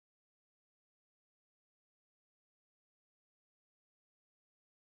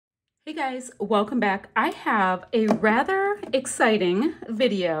Hey guys, welcome back. I have a rather exciting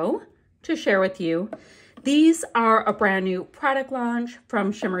video to share with you. These are a brand new product launch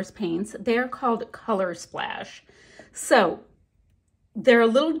from Shimmerz Paints. They're called Color Splash. So they're a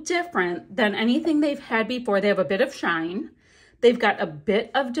little different than anything they've had before. They have a bit of shine. They've got a bit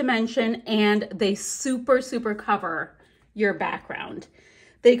of dimension and they super cover your background.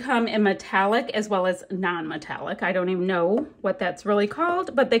 They come in metallic as well as non-metallic. I don't even know what that's really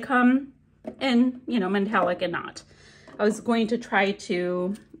called, but they come in, metallic and not. I was going to try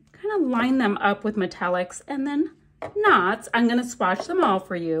to kind of line them up with metallics and then knots. I'm going to swatch them all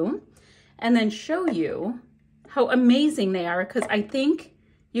for you and then show you how amazing they are because I think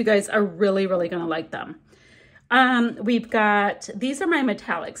you guys are really going to like them. We've got, these are my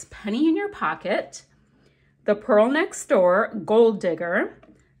metallics, Penny in Your Pocket, the Pearl Next Door, Gold Digger.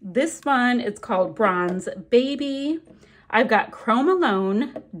 This one, it's called Bronze Baby. I've got Chrome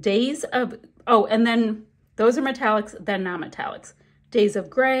Alone, Days of, and then those are metallics, then non-metallics. Days of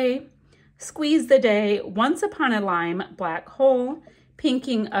Gray, Squeeze the Day, Once Upon a Lime, Black Hole,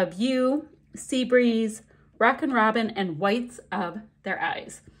 Pinking of You, Sea Breeze, Rockin' Robin, and Whites of Their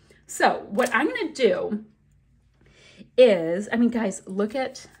Eyes. So what I'm gonna do is, guys, look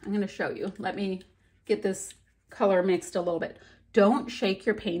at, I'm gonna show you. Let me get this color mixed a little bit. Don't shake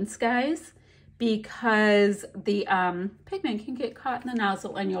your paints, guys, because the pigment can get caught in the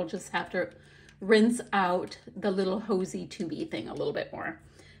nozzle and you'll just have to rinse out the little hosey tubey thing a little bit more.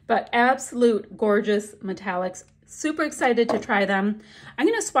 But absolute gorgeous metallics. Super excited to try them. I'm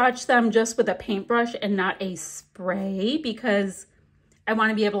going to swatch them just with a paintbrush and not a spray because I want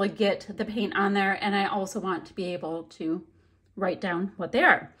to be able to get the paint on there and I also want to be able to write down what they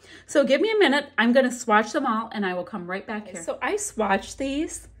are. So give me a minute. I'm going to swatch them all and I will come right back here. So I swatched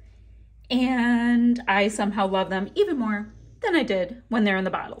these and I somehow love them even more than I did when they're in the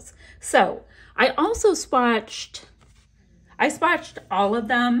bottles. So I also swatched all of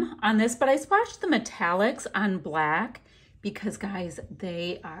them on this, but I swatched the metallics on black because guys,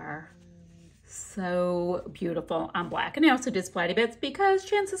 they are so beautiful on black. And I also did splatty bits because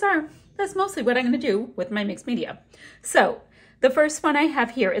chances are that's mostly what I'm going to do with my mixed media. So the first one I have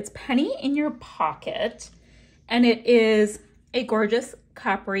here, it's Penny in Your Pocket, and it is a gorgeous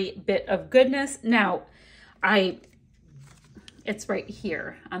coppery bit of goodness. Now, it's right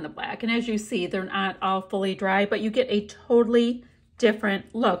here on the black, and as you see, they're not all fully dry, but you get a totally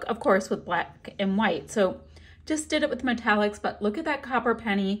different look, of course, with black and white. So just did it with metallics, but look at that copper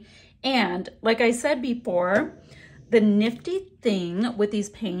penny. And like I said before, the nifty thing with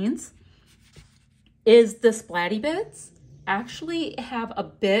these paints is the splatty bits actually have a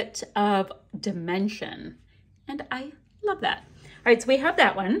bit of dimension and I love that. All right, so we have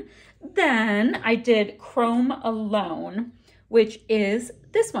that one. Then I did Chrome Alone, which is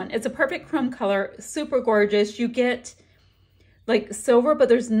this one. It's a perfect chrome color, super gorgeous. You get like silver, but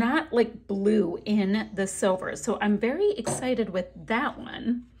there's not like blue in the silver. So I'm very excited with that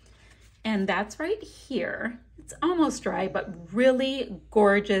one. And that's right here. It's almost dry, but really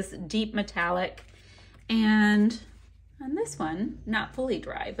gorgeous, deep metallic. And on this one, not fully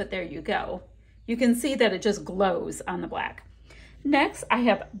dry, but there you go. You can see that it just glows on the black. Next, I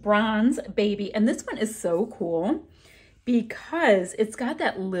have Bronze Baby, and this one is so cool because it's got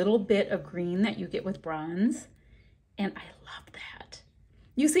that little bit of green that you get with bronze, and I love that.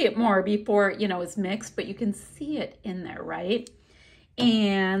 You see it more before, it's mixed, but you can see it in there, right?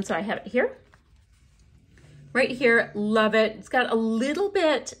 And so I have it here. Right here, love it. It's got a little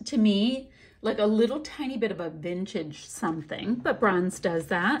bit, to me, like a little tiny bit of a vintage something, but bronze does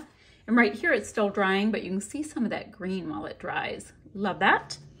that. And right here, it's still drying, but you can see some of that green while it dries. Love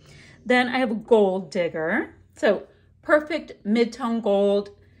that. Then I have a Gold Digger. So perfect mid-tone gold,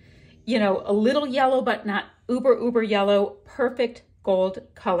 a little yellow, but not uber yellow. Perfect gold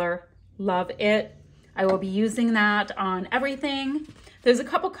color. Love it. I will be using that on everything. There's a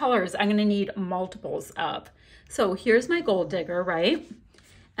couple colors I'm gonna need multiples of. So here's my Gold Digger, right?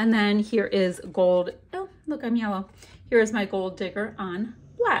 And then here is gold, oh, look, I'm yellow. Here's my Gold Digger on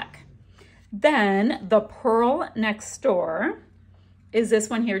black. Then the Pearl Next Door is this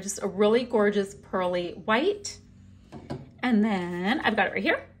one here, just a really gorgeous pearly white. And then I've got it right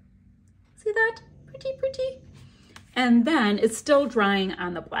here. See that? Pretty. And then it's still drying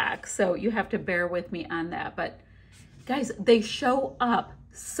on the black, so you have to bear with me on that. But guys, they show up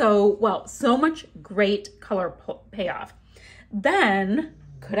so well, so much great color payoff. Then,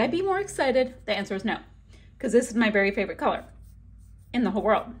 could I be more excited? The answer is no, because this is my very favorite color in the whole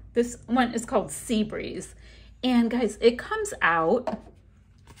world. This one is called Sea Breeze. And guys, it comes out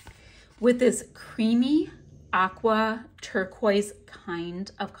with this creamy aqua turquoise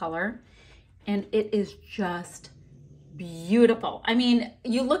kind of color, and it is just beautiful. I mean,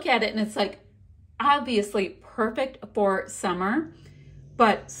 you look at it and it's like obviously perfect for summer,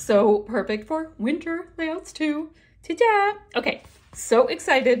 but so perfect for winter layouts too. Ta-da! Okay, so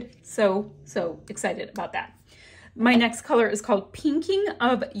excited, so excited about that. My next color is called Pinking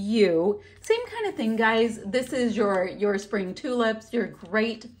of You. Same kind of thing, guys. This is your spring tulips, your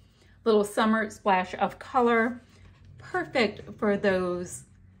great little summer splash of color. Perfect for those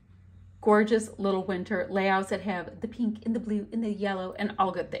gorgeous little winter layouts that have the pink and the blue and the yellow and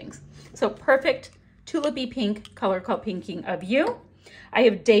all good things. So perfect tulipy pink color called Pinking of You. I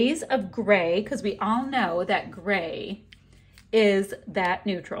have Days of Gray, because we all know that gray is that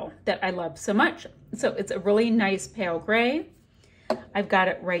neutral that I love so much. So it's a really nice pale gray. I've got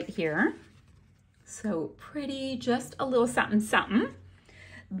it right here. So pretty, just a little something, something.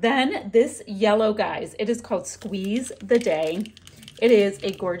 Then this yellow, guys, it is called Squeeze the Day. It is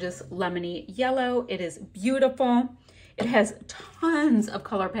a gorgeous lemony yellow. It is beautiful. It has tons of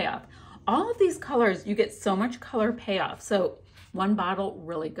color payoff. All of these colors, you get so much color payoff. So one bottle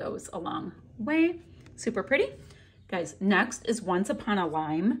really goes a long way. Super pretty. Guys, next is Once Upon a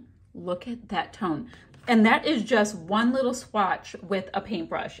Lime. Look at that tone. And that is just one little swatch with a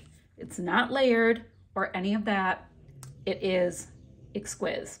paintbrush. It's not layered or any of that. It is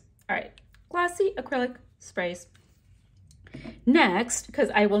exquisite. All right, glossy acrylic sprays. Next, because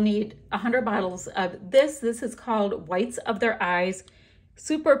I will need 100 bottles of this. This is called Whites of Their Eyes,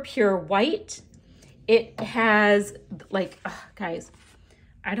 Super Pure White. It has like, guys,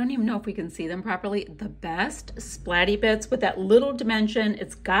 I don't even know if we can see them properly. The best splatty bits with that little dimension.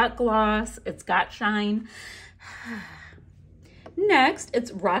 It's got gloss, it's got shine. Next,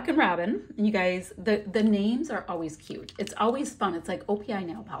 it's Rockin' Robin. And you guys, the names are always cute. It's always fun. It's like OPI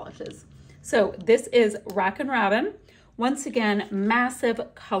nail polishes. So this is Rockin' Robin. Once again,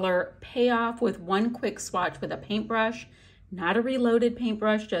 massive color payoff with one quick swatch with a paintbrush. Not a reloaded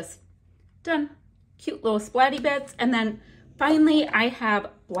paintbrush, just done. Cute little splatty bits. And then finally, I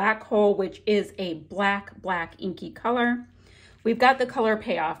have Black Hole, which is a black inky color. We've got the color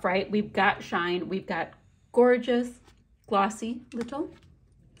payoff, right? We've got shine. We've got gorgeous, glossy little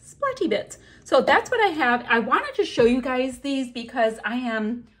splatty bits. So that's what I have. I wanted to show you guys these because I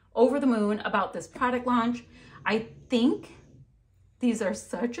am over the moon about this product launch. I think these are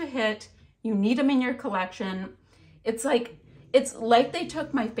such a hit. You need them in your collection. It's like they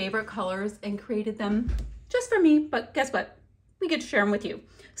took my favorite colors and created them just for me, but guess what? We get to share them with you.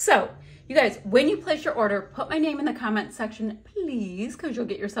 So you guys, when you place your order, put my name in the comment section, please, because you'll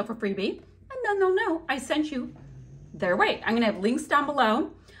get yourself a freebie, and then they'll know I sent you their way. I'm gonna have links down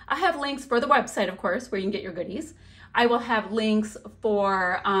below. I have links for the website, of course, where you can get your goodies. I will have links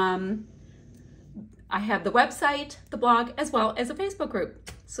for, I have the website, the blog, as well as a Facebook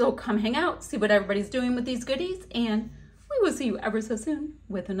group. So come hang out, see what everybody's doing with these goodies, and we will see you ever so soon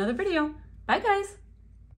with another video. Bye, guys.